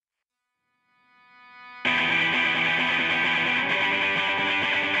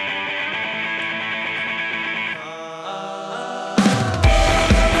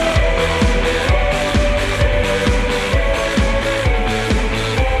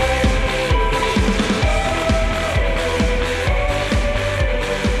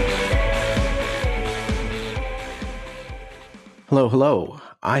Hello, hello.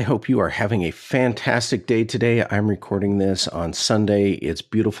 I hope you are having a fantastic day today. I'm recording this on Sunday. It's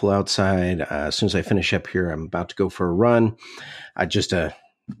beautiful outside. As soon as I finish up here, I'm about to go for a run. Just a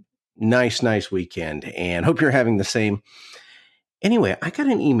nice weekend, and hope you're having the same. Anyway, I got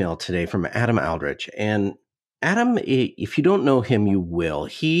an email today from Adam Aldrich, and Adam, if you don't know him, you will.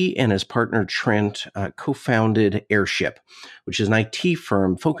 He and his partner Trent co-founded Airship, which is an IT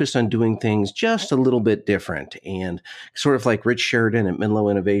firm focused on doing things just a little bit different, and sort of like Rich Sheridan at Menlo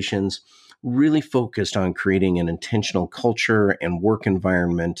Innovations, really focused on creating an intentional culture and work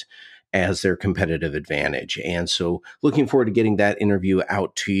environment as their competitive advantage. And so looking forward to getting that interview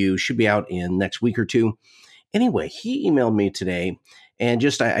out to you. Should be out in next week or two. Anyway, he emailed me today, and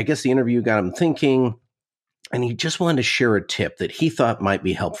I guess the interview got him thinking, and he just wanted to share a tip that he thought might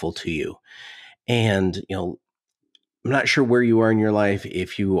be helpful to you. And, I'm not sure where you are in your life,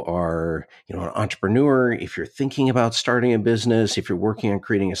 if you are, an entrepreneur, if you're thinking about starting a business, if you're working on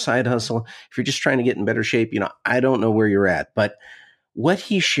creating a side hustle, if you're just trying to get in better shape, I don't know where you're at. But what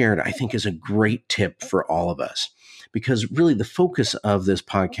he shared, I think, is a great tip for all of us. Because really the focus of this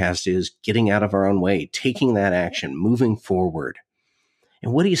podcast is getting out of our own way, taking that action, moving forward.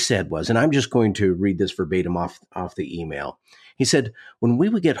 And what he said was, and I'm just going to read this verbatim off the email. He said, when we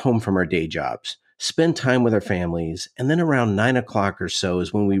would get home from our day jobs, spend time with our families, and then around 9 o'clock or so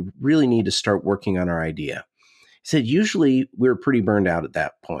is when we really need to start working on our idea. He said, usually we're pretty burned out at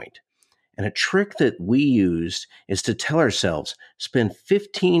that point. And a trick that we used is to tell ourselves, spend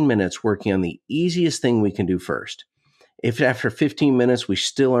 15 minutes working on the easiest thing we can do first. If after 15 minutes we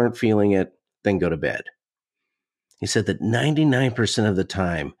still aren't feeling it, then go to bed. He said that 99% of the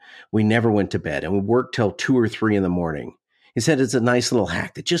time, we never went to bed and we worked till 2 or 3 in the morning. He said it's a nice little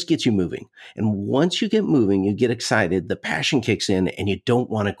hack that just gets you moving. And once you get moving, you get excited, the passion kicks in, and you don't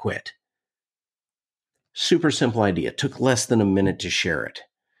want to quit. Super simple idea. It took less than a minute to share it.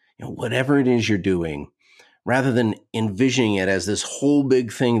 Whatever it is you're doing, rather than envisioning it as this whole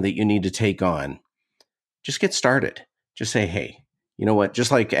big thing that you need to take on, just get started. Just say, hey, you know what?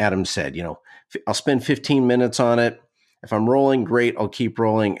 Just like Adam said, I'll spend 15 minutes on it. If I'm rolling, great, I'll keep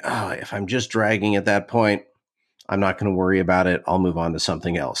rolling. If I'm just dragging at that point, I'm not going to worry about it. I'll move on to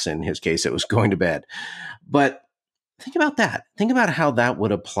something else. In his case, it was going to bed. But think about that. Think about how that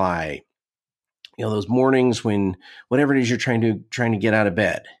would apply. Those mornings when whatever it is you're trying to get out of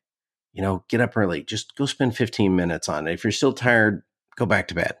bed, get up early. Just go spend 15 minutes on it. If you're still tired, go back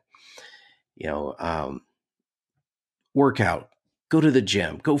to bed. Workout. Go to the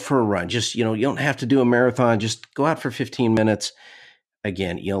gym, go for a run. Just, you don't have to do a marathon. Just go out for 15 minutes.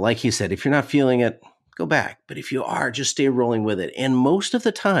 Again, like he said, if you're not feeling it, go back. But if you are, just stay rolling with it. And most of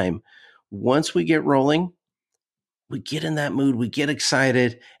the time, once we get rolling, we get in that mood, we get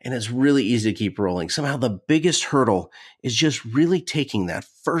excited, and it's really easy to keep rolling. Somehow the biggest hurdle is just really taking that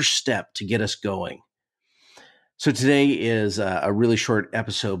first step to get us going. So today is a really short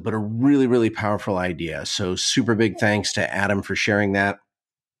episode, but a really, really powerful idea. So super big thanks to Adam for sharing that.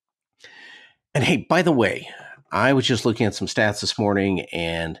 And hey, by the way, I was just looking at some stats this morning,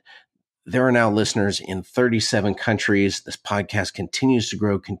 and there are now listeners in 37 countries. This podcast continues to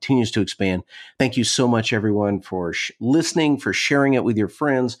grow, continues to expand. Thank you so much, everyone, for listening, for sharing it with your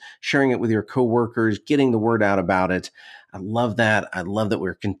friends, sharing it with your coworkers, getting the word out about it. I love that. I love that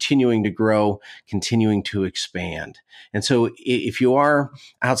we're continuing to grow, continuing to expand. And so if you are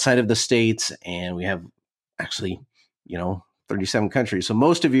outside of the States, and we have actually, 37 countries, so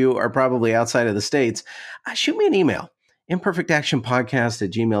most of you are probably outside of the States, shoot me an email,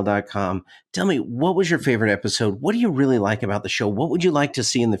 imperfectactionpodcast@gmail.com. Tell me, what was your favorite episode? What do you really like about the show? What would you like to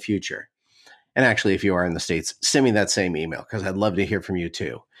see in the future? And actually, if you are in the States, send me that same email, because I'd love to hear from you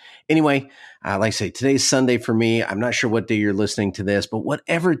too. Anyway, like I say, today's Sunday for me. I'm not sure what day you're listening to this, but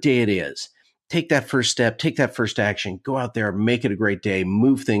whatever day it is, take that first step, take that first action, go out there, make it a great day,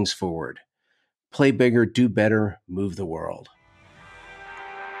 move things forward. Play bigger, do better, move the world.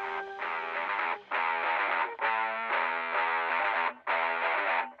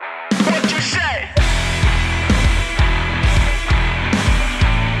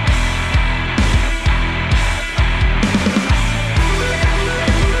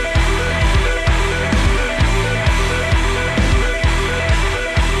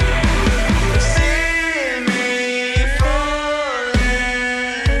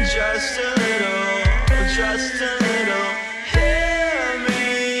 Just a